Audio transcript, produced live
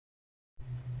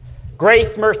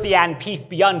Grace, mercy, and peace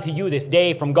be unto you this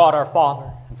day from God our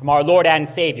Father and from our Lord and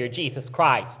Savior, Jesus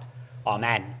Christ.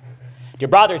 Amen. Dear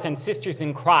brothers and sisters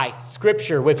in Christ,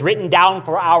 Scripture was written down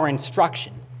for our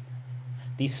instruction.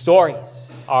 These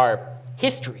stories are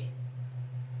history,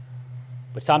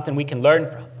 but something we can learn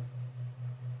from,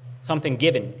 something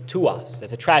given to us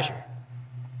as a treasure.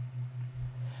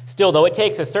 Still, though, it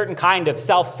takes a certain kind of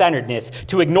self-centeredness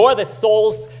to ignore the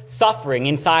soul's suffering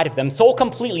inside of them so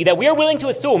completely that we are willing to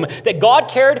assume that God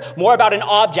cared more about an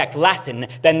object lesson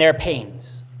than their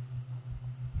pains.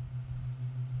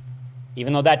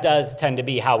 Even though that does tend to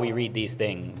be how we read these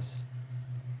things.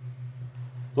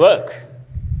 Look,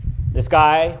 this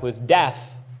guy was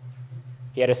deaf.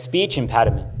 He had a speech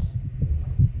impediment.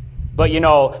 But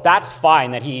that's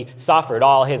fine that he suffered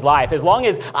all his life, as long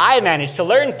as I managed to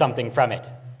learn something from it.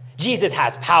 Jesus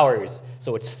has powers,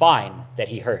 so it's fine that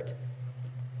he hurt.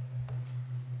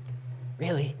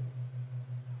 Really?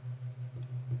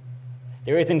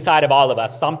 There is inside of all of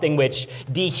us something which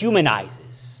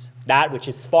dehumanizes that which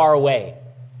is far away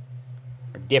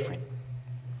or different.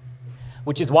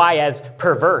 Which is why, as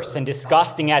perverse and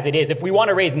disgusting as it is, if we want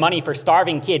to raise money for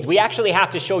starving kids, we actually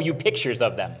have to show you pictures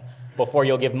of them before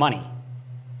you'll give money.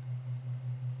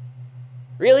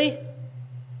 Really?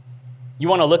 You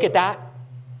want to look at that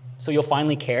so you'll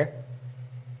finally care?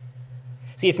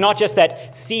 See, it's not just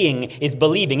that seeing is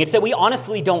believing. It's that we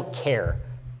honestly don't care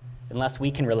unless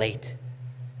we can relate.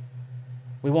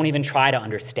 We won't even try to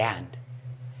understand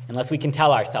unless we can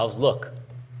tell ourselves, look,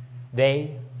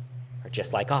 they are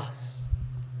just like us.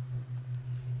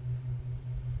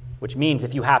 Which means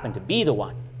if you happen to be the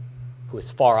one who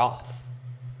is far off,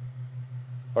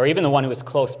 or even the one who is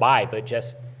close by but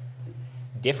just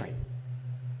different,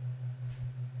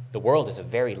 the world is a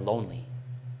very lonely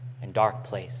and dark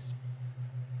place,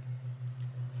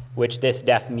 which this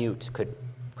deaf mute could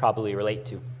probably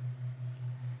relate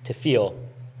to feel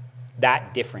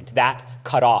that different, that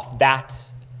cut off, that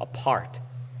apart.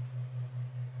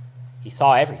 He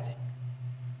saw everything,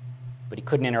 but he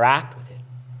couldn't interact with it.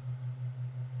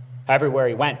 Everywhere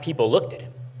he went, people looked at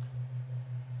him,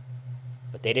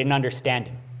 but they didn't understand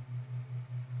him.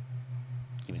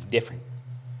 He was different.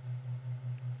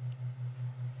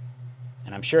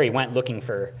 And I'm sure he went looking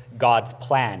for God's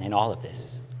plan in all of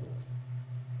this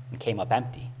and came up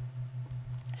empty.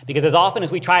 Because as often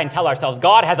as we try and tell ourselves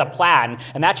God has a plan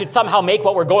and that should somehow make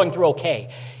what we're going through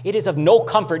okay, it is of no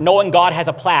comfort knowing God has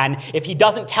a plan if he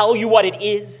doesn't tell you what it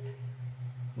is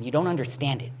and you don't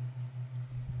understand it.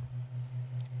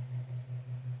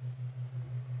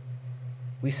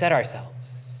 We set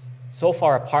ourselves so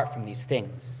far apart from these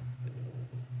things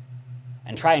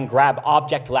and try and grab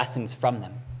object lessons from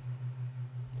them.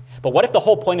 But what if the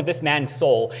whole point of this man's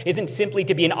soul isn't simply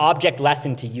to be an object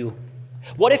lesson to you?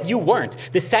 What if you weren't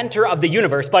the center of the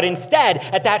universe, but instead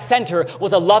at that center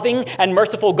was a loving and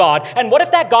merciful God? And what if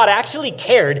that God actually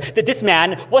cared that this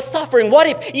man was suffering? What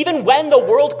if even when the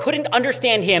world couldn't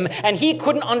understand him and he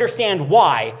couldn't understand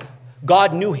why,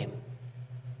 God knew him?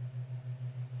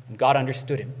 And God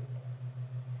understood him.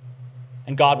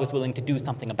 And God was willing to do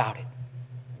something about it.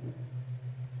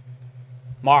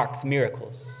 Mark's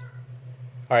miracles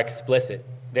are explicit.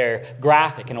 They're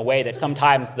graphic in a way that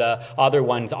sometimes the other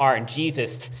ones aren't.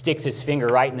 Jesus sticks his finger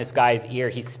right in this guy's ear.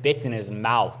 He spits in his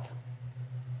mouth.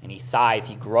 And he sighs,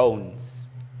 he groans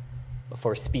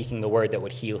before speaking the word that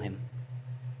would heal him.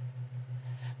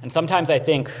 And sometimes I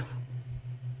think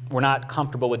we're not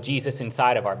comfortable with Jesus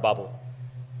inside of our bubble.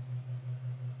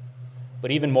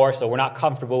 But even more so, we're not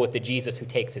comfortable with the Jesus who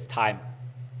takes his time,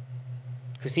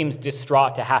 who seems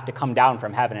distraught to have to come down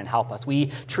from heaven and help us. We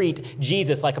treat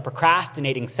Jesus like a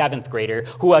procrastinating seventh grader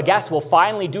who I guess will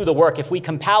finally do the work if we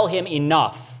compel him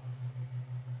enough.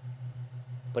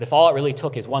 But if all it really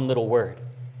took is one little word,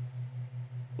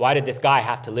 why did this guy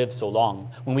have to live so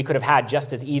long when we could have had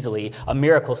just as easily a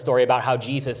miracle story about how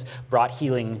Jesus brought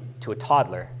healing to a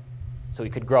toddler so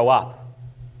he could grow up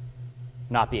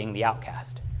not being the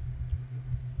outcast?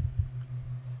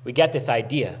 We get this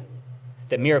idea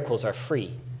that miracles are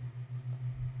free.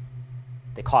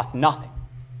 They cost nothing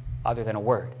other than a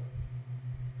word.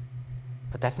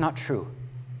 But that's not true.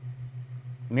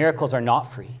 Miracles are not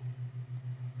free.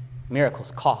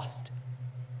 Miracles cost.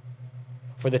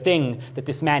 For the thing that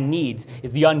this man needs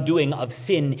is the undoing of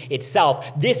sin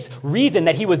itself. This reason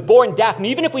that he was born deaf, and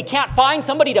even if we can't find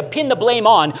somebody to pin the blame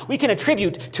on, we can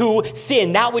attribute to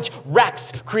sin, that which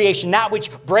wrecks creation, that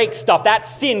which breaks stuff, that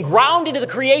sin ground into the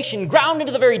creation, ground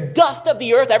into the very dust of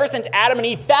the earth ever since Adam and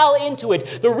Eve fell into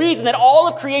it. The reason that all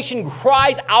of creation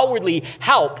cries outwardly,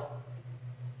 help,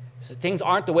 is that things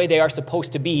aren't the way they are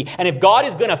supposed to be. And if God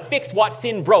is going to fix what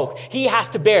sin broke, he has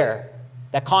to bear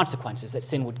that consequences that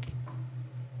sin would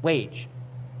wage.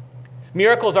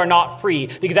 Miracles are not free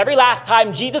because every last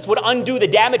time Jesus would undo the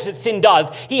damage that sin does,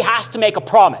 he has to make a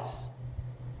promise.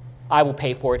 I will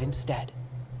pay for it instead.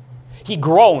 He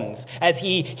groans as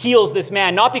he heals this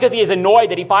man, not because he is annoyed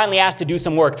that he finally has to do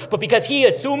some work, but because he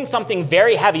assumes something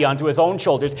very heavy onto his own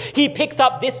shoulders. He picks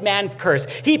up this man's curse.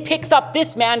 He picks up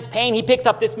this man's pain. He picks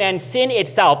up this man's sin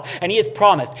itself, and he has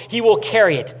promised he will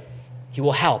carry it. He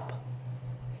will help.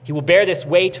 He will bear this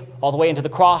weight all the way into the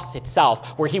cross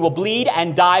itself, where he will bleed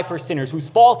and die for sinners whose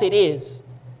fault it is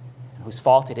and whose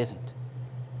fault it isn't.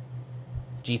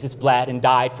 Jesus bled and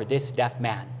died for this deaf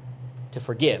man to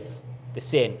forgive the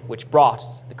sin which brought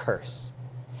the curse.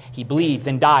 He bleeds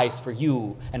and dies for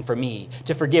you and for me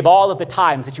to forgive all of the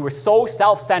times that you were so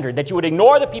self-centered that you would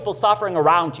ignore the people suffering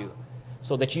around you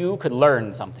so that you could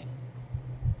learn something.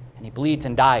 And he bleeds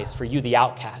and dies for you, the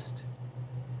outcast,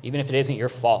 even if it isn't your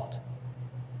fault,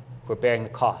 who are bearing the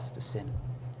cost of sin.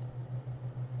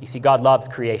 You see, God loves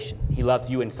creation. He loves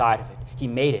you inside of it. He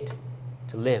made it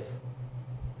to live.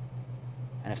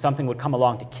 And if something would come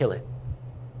along to kill it,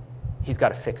 he's got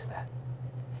to fix that.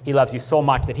 He loves you so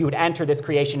much that he would enter this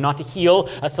creation not to heal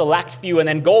a select few and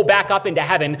then go back up into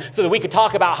heaven so that we could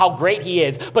talk about how great he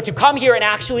is, but to come here and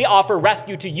actually offer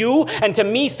rescue to you and to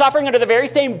me, suffering under the very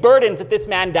same burdens that this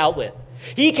man dealt with.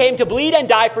 He came to bleed and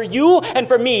die for you and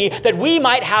for me that we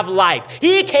might have life.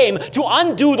 He came to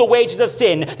undo the wages of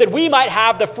sin that we might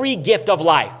have the free gift of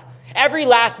life. Every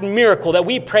last miracle that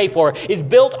we pray for is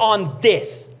built on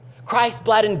this. Christ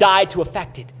bled and died to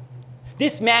effect it.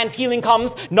 This man's healing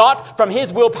comes not from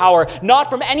his willpower, not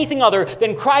from anything other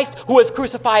than Christ who was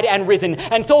crucified and risen.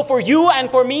 And so for you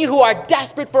and for me who are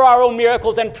desperate for our own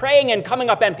miracles and praying and coming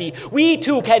up empty, we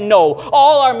too can know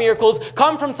all our miracles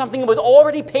come from something that was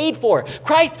already paid for.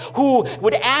 Christ who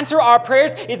would answer our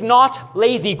prayers is not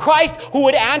lazy. Christ who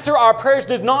would answer our prayers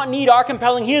does not need our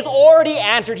compelling. He has already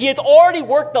answered. He has already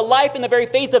worked the life in the very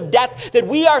face of death that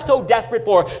we are so desperate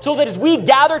for, so that as we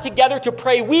gather together to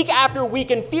pray week after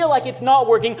week and feel like it's not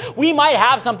working, we might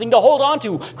have something to hold on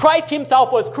to. Christ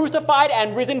himself was crucified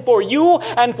and risen for you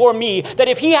and for me, that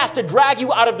if he has to drag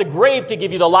you out of the grave to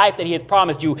give you the life that he has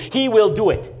promised you, he will do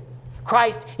it.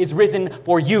 Christ is risen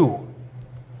for you.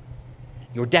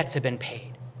 Your debts have been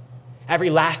paid. Every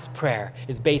last prayer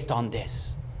is based on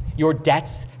this. Your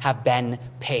debts have been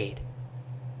paid.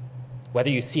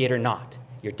 Whether you see it or not,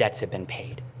 your debts have been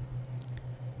paid.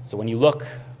 So when you look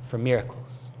for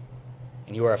miracles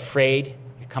and you are afraid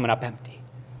coming up empty,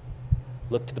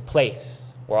 look to the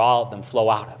place where all of them flow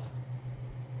out of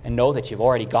and know that you've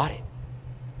already got it.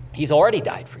 He's already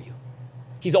died for you.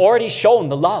 He's already shown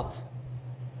the love.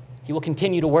 He will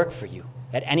continue to work for you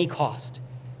at any cost.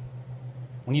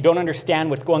 When you don't understand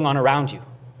what's going on around you,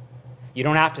 you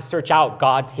don't have to search out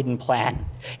God's hidden plan.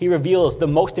 He reveals the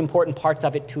most important parts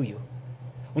of it to you.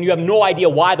 When you have no idea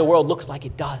why the world looks like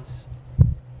it does,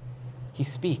 he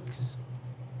speaks.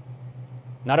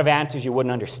 Not of answers you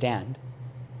wouldn't understand,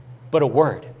 but a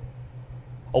word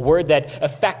that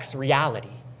affects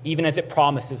reality, even as it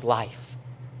promises life.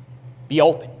 Be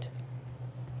opened.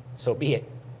 So be it.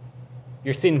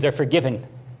 Your sins are forgiven.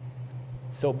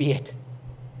 So be it.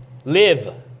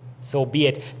 Live. So be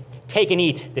it. Take and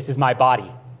eat. This is my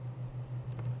body.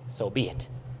 So be it.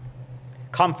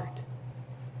 Comfort.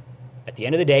 At the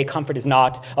end of the day, comfort is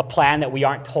not a plan that we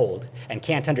aren't told and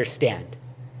can't understand.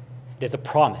 It is a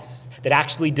promise that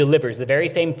actually delivers the very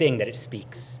same thing that it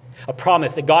speaks. A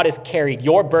promise that God has carried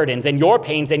your burdens and your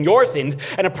pains and your sins,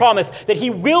 and a promise that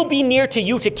he will be near to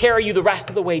you to carry you the rest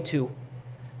of the way too.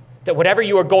 That whatever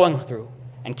you are going through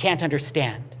and can't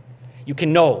understand, you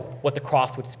can know what the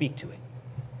cross would speak to it.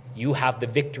 You have the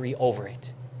victory over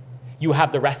it. You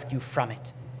have the rescue from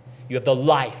it. You have the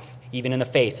life, even in the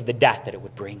face of the death that it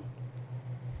would bring.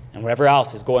 And whatever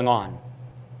else is going on,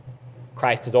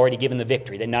 Christ has already given the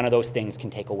victory that none of those things can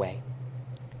take away.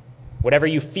 Whatever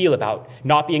you feel about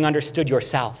not being understood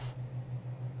yourself,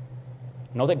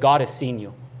 know that God has seen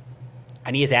you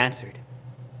and he has answered.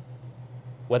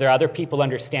 Whether other people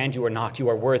understand you or not, you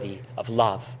are worthy of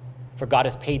love, for God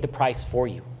has paid the price for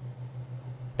you.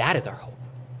 That is our hope.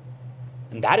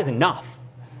 And that is enough.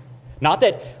 Not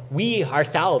that we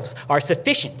ourselves are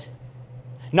sufficient.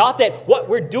 Not that what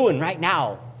we're doing right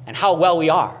now and how well we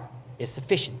are is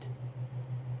sufficient.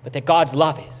 But that God's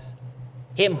love is.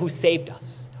 Him who saved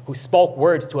us, who spoke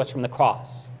words to us from the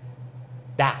cross.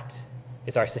 That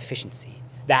is our sufficiency.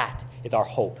 That is our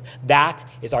hope. That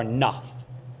is our enough.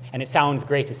 And it sounds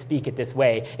great to speak it this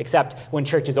way, except when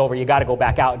church is over, you got to go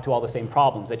back out into all the same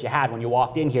problems that you had when you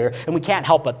walked in here. And we can't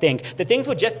help but think that things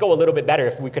would just go a little bit better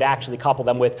if we could actually couple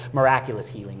them with miraculous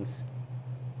healings.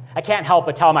 I can't help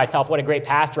but tell myself what a great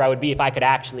pastor I would be if I could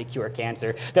actually cure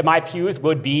cancer, that my pews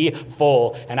would be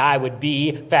full and I would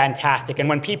be fantastic. And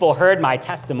when people heard my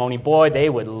testimony, boy, they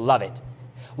would love it.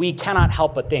 We cannot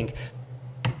help but think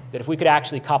that if we could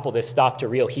actually couple this stuff to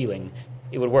real healing,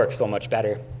 it would work so much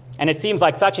better. And it seems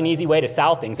like such an easy way to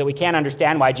sell things that we can't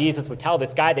understand why Jesus would tell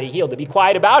this guy that he healed to be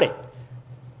quiet about it.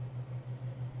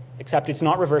 Except it's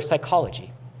not reverse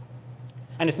psychology.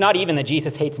 And it's not even that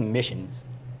Jesus hates missions.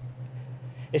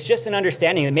 It's just an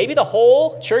understanding that maybe the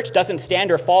whole church doesn't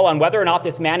stand or fall on whether or not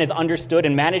this man is understood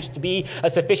and managed to be a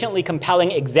sufficiently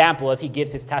compelling example as he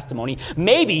gives his testimony.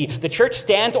 Maybe the church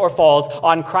stands or falls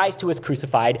on Christ who is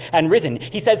crucified and risen.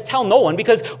 He says, tell no one,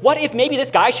 because what if maybe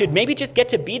this guy should maybe just get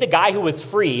to be the guy who was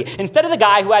free instead of the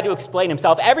guy who had to explain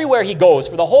himself everywhere he goes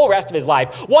for the whole rest of his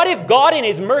life? What if God in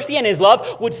his mercy and his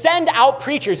love would send out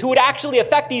preachers who would actually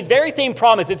affect these very same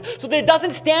promises so that it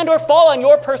doesn't stand or fall on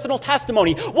your personal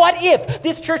testimony? What if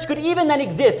this church could even then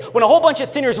exist when a whole bunch of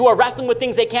sinners who are wrestling with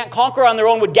things they can't conquer on their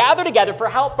own would gather together for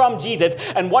help from Jesus?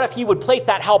 And what if he would place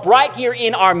that help right here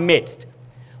in our midst?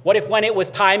 What if when it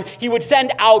was time, he would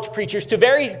send out preachers to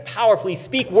very powerfully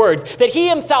speak words that he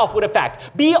himself would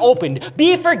affect? Be opened,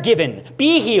 be forgiven,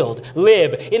 be healed,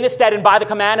 live in the stead and by the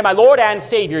command of my Lord and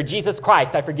Savior, Jesus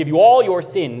Christ. I forgive you all your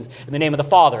sins in the name of the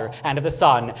Father and of the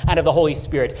Son and of the Holy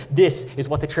Spirit. This is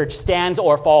what the church stands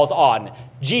or falls on.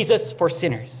 Jesus for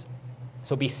sinners.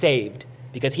 So be saved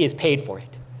because he has paid for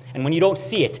it. And when you don't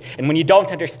see it, and when you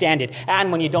don't understand it,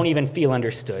 and when you don't even feel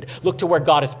understood, look to where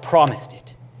God has promised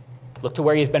it. Look to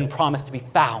where he has been promised to be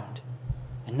found.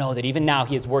 And know that even now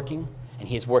he is working, and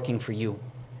he is working for you.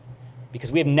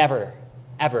 Because we have never,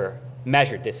 ever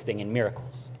measured this thing in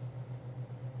miracles.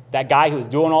 That guy who was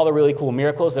doing all the really cool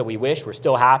miracles that we wish were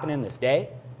still happening this day,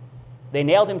 they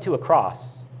nailed him to a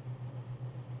cross.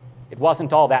 It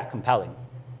wasn't all that compelling.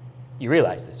 You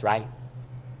realize this, right?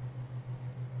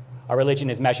 Our religion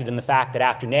is measured in the fact that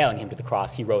after nailing him to the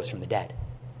cross, he rose from the dead.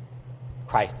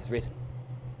 Christ is risen.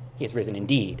 He is risen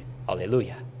indeed.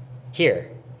 Alleluia.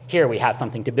 Here we have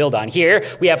something to build on. Here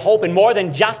we have hope in more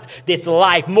than just this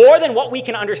life, more than what we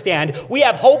can understand. We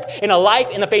have hope in a life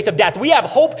in the face of death. We have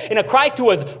hope in a Christ who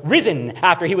was risen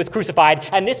after he was crucified.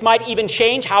 And this might even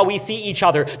change how we see each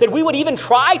other, that we would even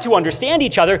try to understand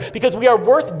each other because we are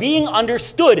worth being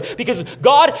understood, because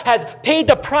God has paid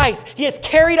the price. He has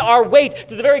carried our weight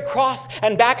to the very cross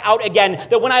and back out again,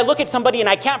 that when I look at somebody and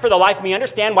I can't for the life of me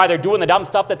understand why they're doing the dumb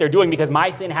stuff that they're doing because my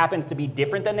sin happens to be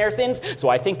different than their sins, so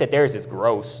I think that theirs is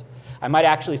gross. I might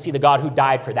actually see the God who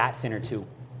died for that sinner too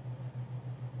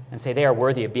and say they are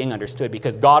worthy of being understood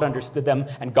because God understood them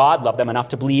and God loved them enough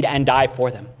to bleed and die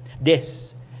for them.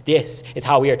 This is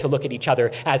how we are to look at each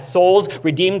other as souls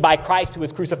redeemed by Christ who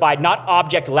was crucified, not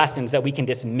object lessons that we can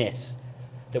dismiss,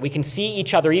 that we can see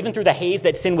each other even through the haze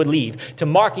that sin would leave, to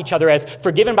mark each other as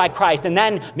forgiven by Christ, and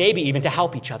then maybe even to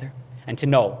help each other and to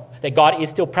know that God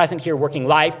is still present here working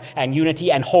life and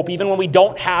unity and hope even when we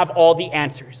don't have all the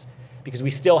answers, because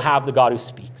we still have the God who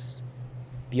speaks.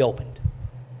 Be opened.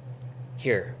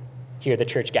 Here the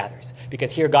church gathers,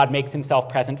 because here God makes himself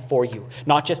present for you,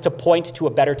 not just to point to a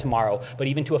better tomorrow, but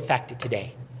even to affect it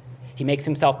today. He makes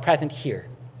himself present here,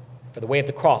 for the way of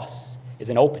the cross is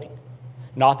an opening.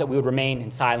 Not that we would remain in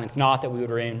silence, not that we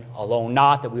would remain alone,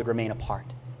 not that we would remain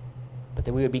apart, but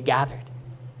that we would be gathered,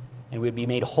 and we would be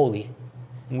made holy,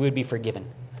 and we would be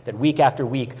forgiven, that week after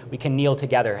week we can kneel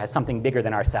together as something bigger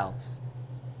than ourselves.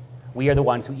 We are the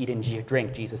ones who eat and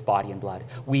drink Jesus' body and blood.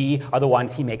 We are the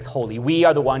ones he makes holy. We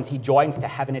are the ones he joins to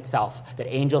heaven itself,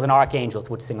 that angels and archangels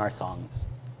would sing our songs.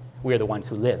 We are the ones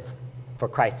who live, for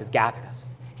Christ has gathered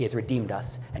us. He has redeemed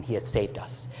us, and he has saved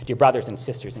us. Dear brothers and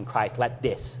sisters in Christ, let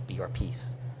this be your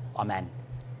peace. Amen.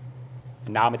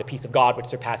 And now may the peace of God, which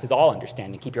surpasses all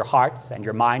understanding, keep your hearts and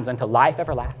your minds unto life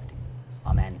everlasting.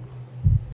 Amen.